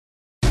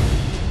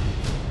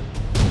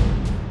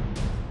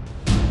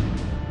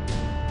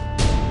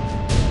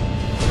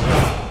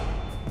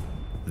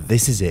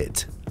This is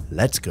it.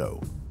 Let's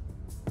go.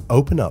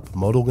 Open up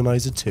Mod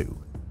Organizer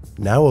 2.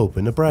 Now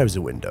open a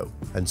browser window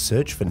and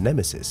search for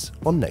Nemesis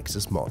on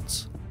Nexus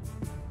Mods.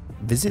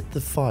 Visit the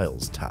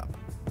Files tab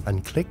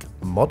and click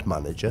Mod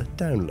Manager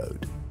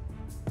Download.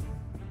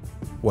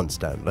 Once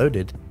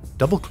downloaded,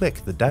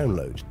 double-click the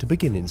download to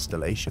begin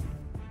installation.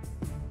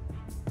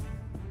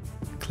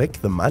 Click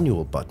the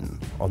Manual button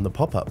on the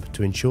pop-up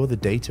to ensure the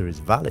data is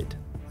valid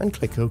and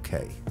click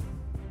OK.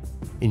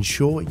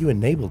 Ensure you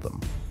enable them.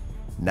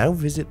 Now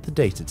visit the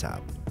Data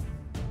tab.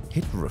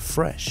 Hit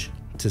Refresh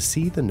to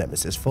see the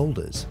Nemesis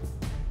folders.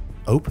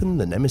 Open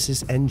the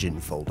Nemesis Engine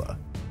folder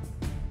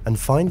and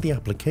find the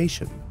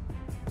application.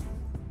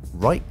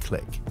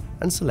 Right-click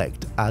and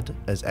select Add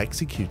as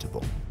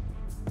Executable.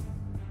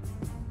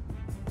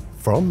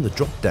 From the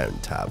drop-down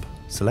tab,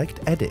 select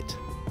Edit.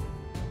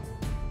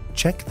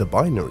 Check the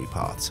binary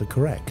paths are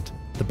correct.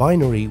 The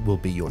binary will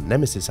be your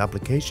Nemesis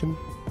application.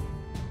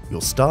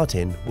 Your start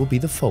in will be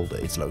the folder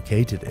it's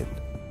located in.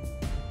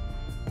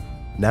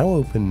 Now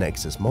open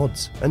Nexus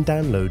Mods and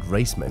download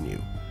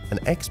RaceMenu, an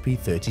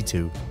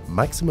XP32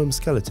 Maximum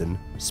Skeleton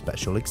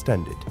Special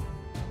Extended.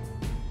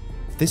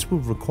 This will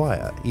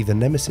require either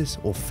Nemesis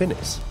or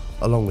Finis,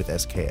 along with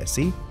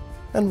SKSE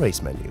and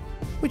RaceMenu,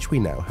 which we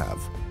now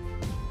have.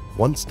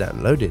 Once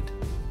downloaded,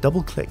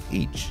 double-click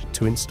each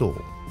to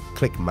install.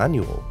 Click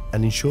Manual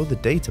and ensure the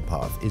data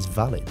path is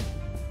valid.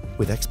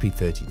 With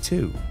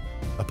XP32,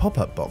 a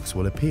pop-up box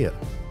will appear.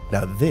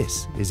 Now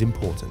this is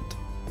important.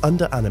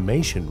 Under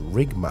Animation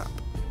Rig Map,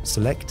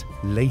 select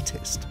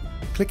Latest.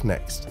 Click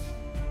Next.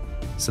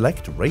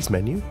 Select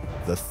RaceMenu,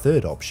 the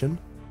third option.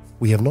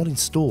 We have not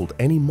installed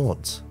any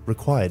mods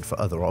required for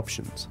other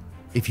options.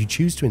 If you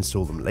choose to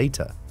install them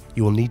later,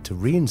 you will need to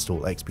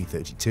reinstall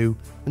XP32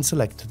 and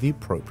select the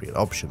appropriate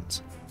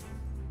options.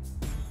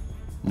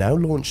 Now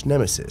launch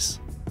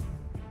Nemesis.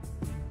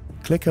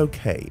 Click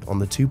OK on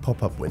the two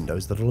pop-up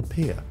windows that will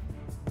appear.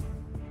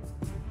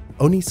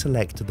 Only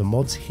select the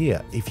mods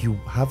here if you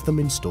have them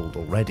installed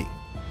already.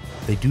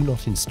 They do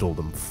not install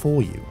them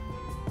for you.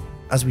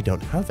 As we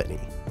don't have any,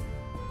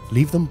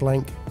 leave them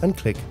blank and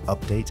click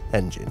Update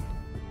Engine.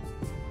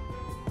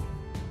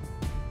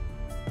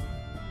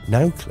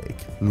 Now click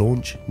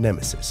Launch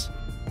Nemesis.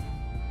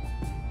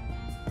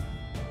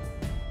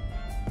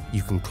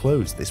 You can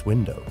close this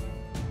window.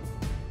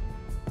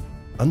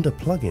 Under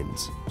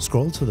Plugins,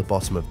 scroll to the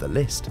bottom of the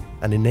list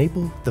and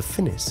enable the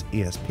Finis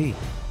ESP.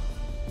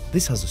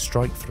 This has a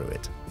strike through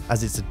it,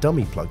 as it's a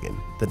dummy plugin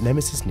that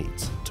Nemesis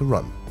needs to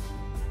run.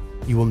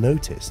 You will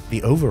notice the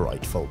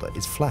Overwrite folder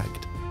is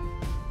flagged.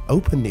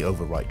 Open the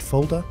Overwrite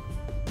folder.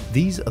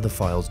 These are the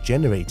files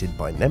generated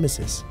by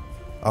Nemesis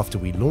after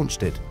we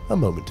launched it a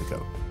moment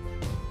ago.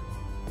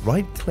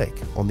 Right-click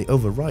on the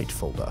Overwrite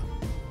folder,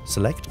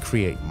 select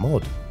Create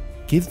Mod,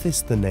 give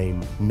this the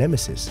name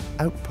Nemesis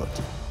Output,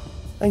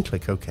 and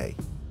click OK.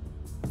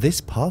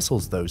 This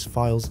parcels those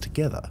files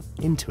together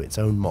into its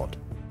own mod,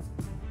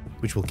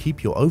 which will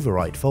keep your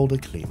Overwrite folder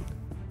clean.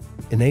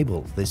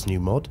 Enable this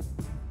new mod.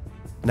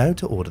 Now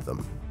to order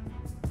them.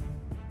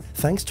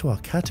 Thanks to our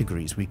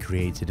categories we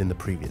created in the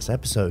previous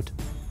episode,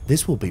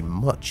 this will be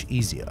much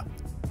easier.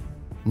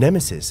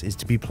 Nemesis is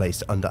to be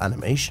placed under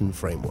Animation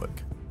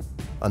Framework.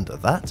 Under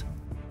that,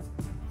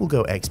 we'll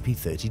go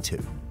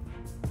XP32.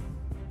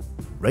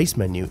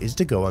 RaceMenu is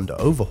to go under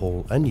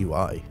Overhaul and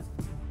UI.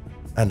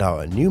 And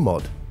our new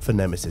mod for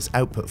Nemesis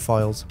output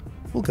files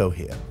will go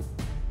here.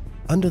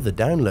 Under the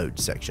Download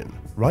section,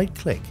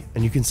 right-click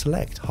and you can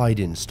select Hide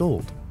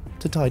Installed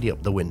to tidy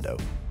up the window.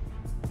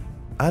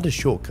 Add a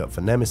shortcut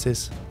for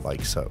Nemesis,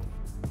 like so.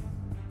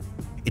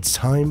 It's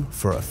time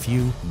for a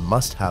few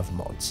must-have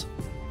mods.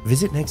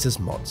 Visit Nexus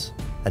Mods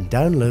and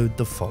download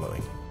the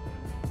following.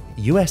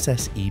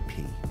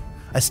 USSEP,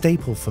 a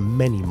staple for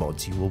many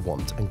mods you will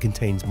want and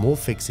contains more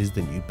fixes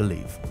than you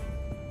believe.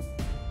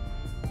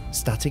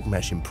 Static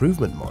Mesh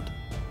Improvement mod,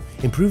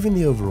 improving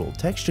the overall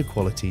texture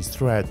qualities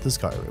throughout the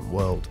Skyrim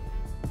world.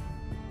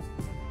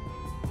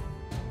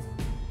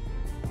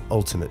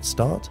 Alternate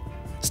Start,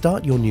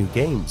 start your new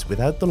games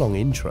without the long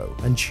intro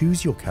and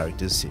choose your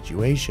character's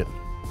situation.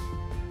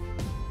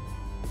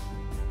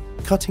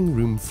 Cutting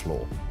Room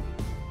Floor,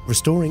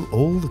 restoring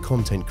all the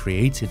content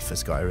created for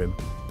Skyrim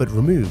but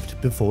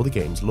removed before the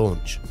game's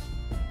launch.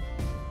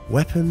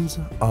 Weapons,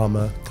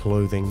 armor,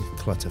 clothing,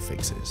 clutter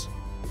fixes,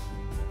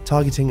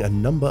 targeting a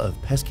number of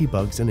pesky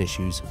bugs and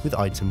issues with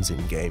items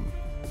in-game.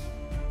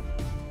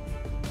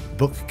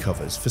 Book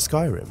covers for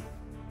Skyrim.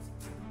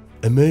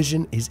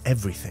 Immersion is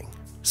everything.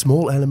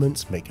 Small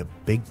elements make a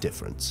big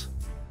difference.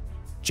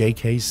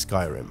 JK's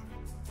Skyrim,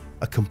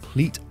 a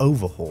complete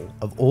overhaul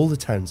of all the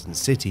towns and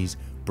cities,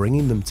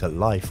 bringing them to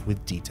life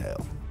with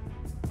detail.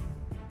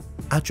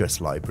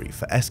 Address library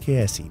for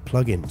SKSE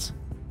plugins.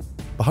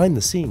 Behind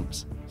the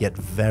scenes, yet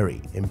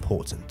very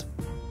important.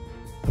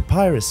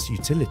 Papyrus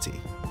utility.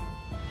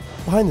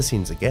 Behind the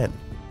scenes again,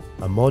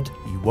 a mod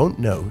you won't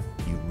know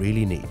you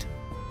really need.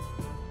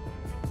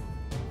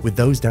 With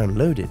those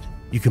downloaded,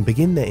 you can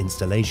begin their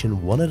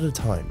installation one at a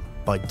time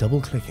by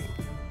double-clicking.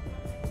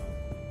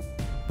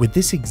 With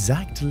this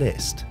exact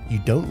list, you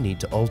don't need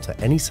to alter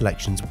any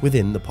selections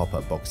within the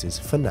pop-up boxes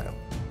for now.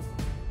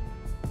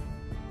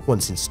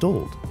 Once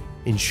installed,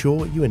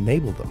 ensure you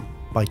enable them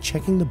by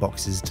checking the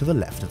boxes to the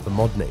left of the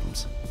mod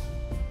names.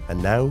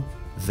 And now,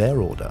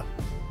 their order.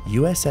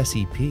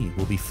 USSEP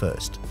will be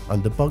first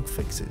under Bug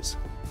Fixes.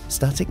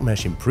 Static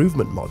Mesh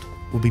Improvement mod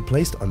will be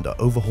placed under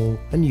Overhaul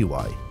and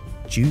UI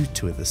due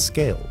to the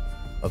scale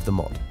of the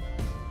mod.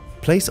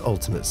 Place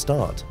Alternate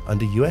Start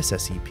under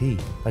USSEP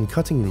and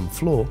Cutting Room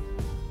Floor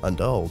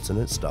under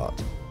Alternate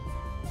Start.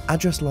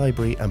 Address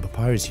Library and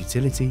Papyrus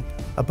Utility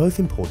are both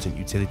important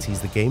utilities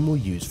the game will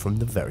use from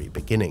the very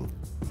beginning.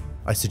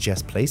 I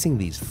suggest placing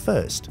these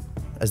first,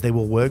 as they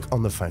will work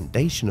on the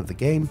foundation of the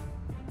game,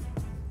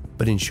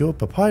 but ensure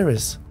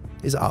Papyrus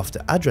is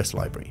after Address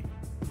Library,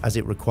 as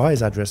it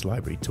requires Address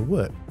Library to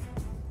work.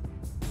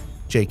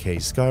 JK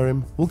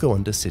Skyrim will go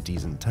under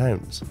Cities and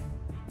Towns.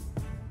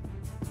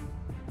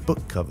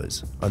 Book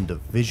covers under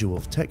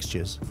Visual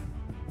Textures.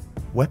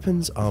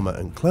 Weapons, Armor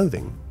and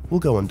Clothing will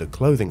go under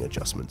Clothing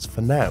Adjustments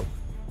for now,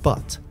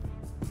 but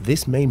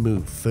this may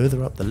move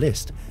further up the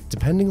list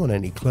depending on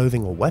any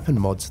clothing or weapon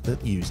mods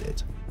that use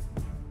it.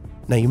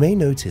 Now you may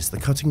notice the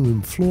Cutting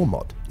Room Floor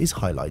mod is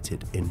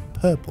highlighted in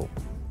purple.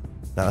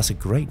 Now that's a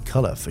great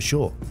colour for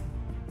sure,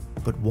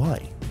 but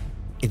why?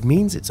 It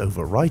means it's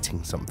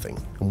overwriting something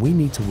and we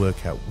need to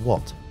work out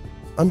what.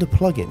 Under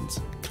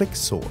Plugins, click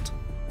Sort.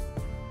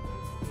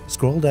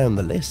 Scroll down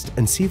the list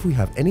and see if we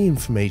have any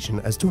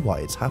information as to why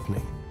it's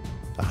happening.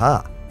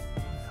 Aha!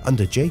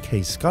 Under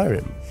JK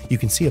Skyrim, you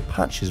can see a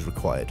patch is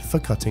required for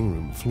Cutting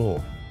Room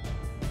Floor.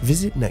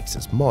 Visit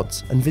Nexus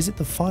Mods and visit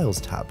the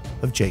Files tab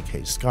of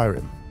JK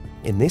Skyrim.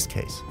 In this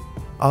case,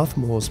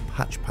 Arthmore's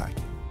Patch Pack.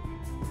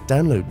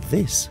 Download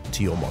this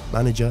to your mod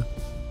manager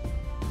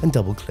and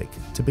double-click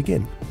to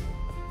begin.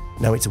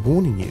 Now it's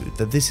warning you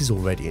that this is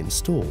already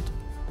installed.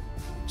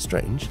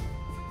 Strange,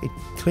 it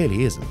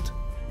clearly isn't.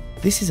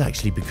 This is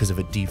actually because of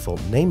a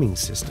default naming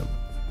system,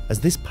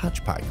 as this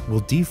patch pack will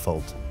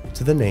default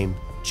to the name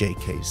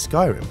JK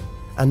Skyrim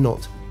and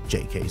not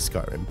JK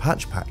Skyrim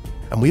Patch Pack,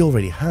 and we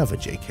already have a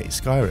JK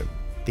Skyrim,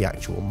 the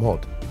actual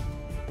mod.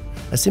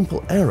 A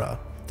simple error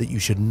that you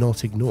should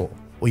not ignore,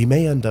 or you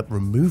may end up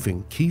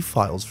removing key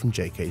files from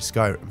JK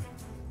Skyrim.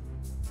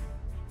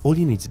 All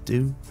you need to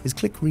do is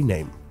click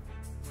Rename,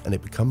 and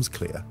it becomes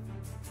clear.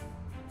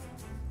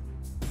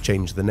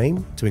 Change the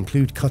name to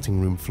include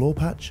Cutting Room Floor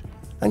Patch,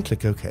 and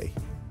click OK.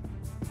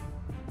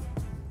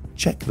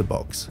 Check the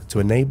box to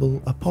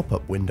enable a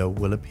pop-up window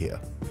will appear.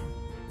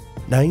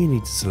 Now you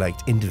need to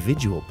select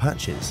individual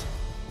patches,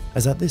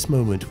 as at this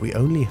moment we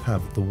only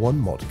have the one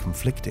mod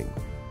conflicting.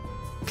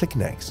 Click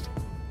Next.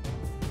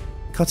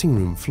 Cutting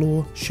Room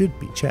Floor should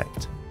be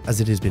checked, as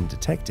it has been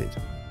detected.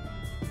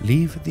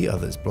 Leave the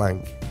others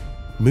blank.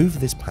 Move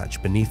this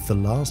patch beneath the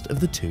last of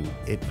the two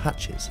it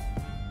patches.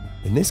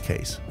 In this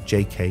case,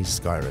 JK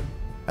Skyrim,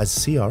 as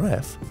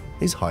CRF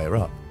is higher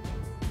up.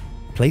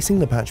 Placing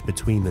the patch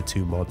between the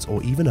two mods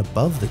or even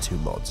above the two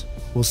mods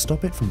will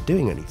stop it from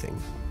doing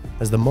anything,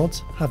 as the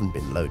mods haven't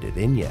been loaded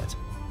in yet.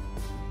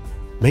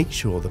 Make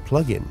sure the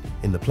plugin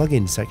in the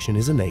plugin section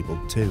is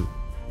enabled too.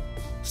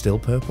 Still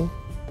purple?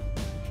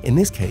 In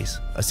this case,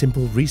 a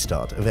simple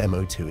restart of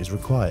MO2 is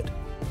required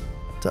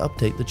to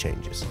update the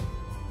changes,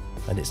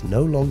 and it's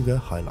no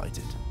longer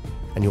highlighted,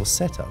 and your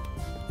setup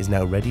is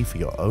now ready for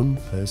your own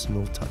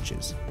personal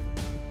touches.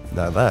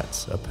 Now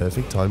that's a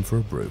perfect time for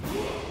a brew.